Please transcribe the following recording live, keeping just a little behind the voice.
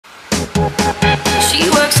She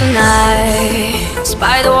works the nights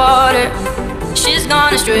by the water. She's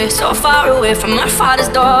gone astray, so far away from her father's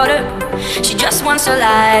daughter. She just wants a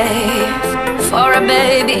life for a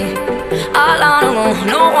baby. All on her own,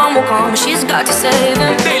 no one will come. She's got to save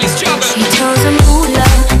him. She tells him, ooh,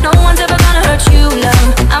 love, no one's ever gonna hurt you, love.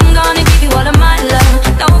 I'm gonna give you all of my love.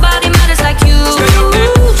 Nobody matters like you.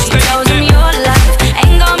 She tells him your life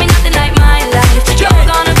ain't gonna be nothing like my life. You're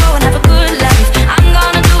gonna go and have a good life. I'm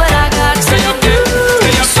gonna do what I gotta say.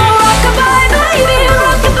 So rock-a-bye, baby,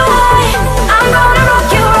 rock-a-bye. I'm gonna rock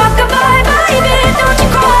you, rock-a-bye, baby, don't you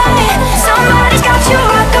cry. Somebody's got you,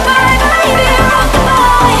 rock-a-bye, baby,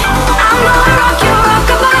 rock-a-bye. I'm gonna rock you,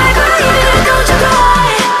 rock-a-bye, baby, don't you cry.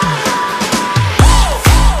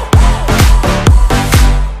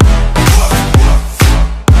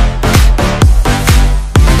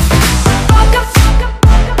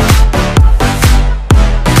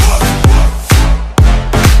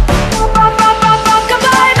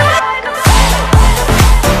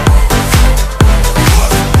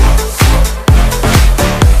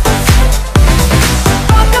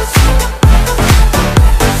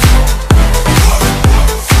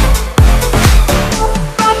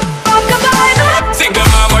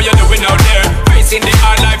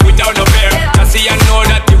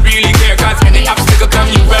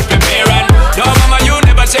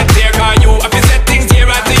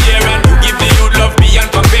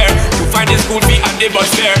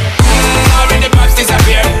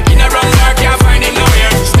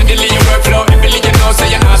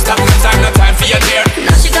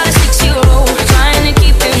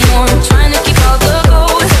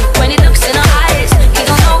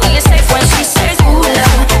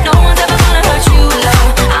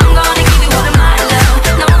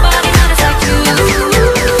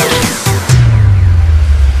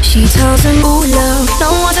 She tells him, ooh, love,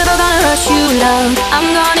 no one's ever gonna hurt you, love.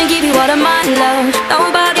 I'm gonna give you all of my love.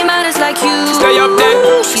 Nobody matters like you. Stay up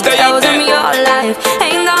there, she stay tells up there. him your life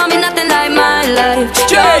ain't gonna be nothing like my life.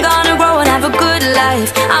 You're gonna grow and have a good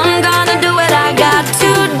life.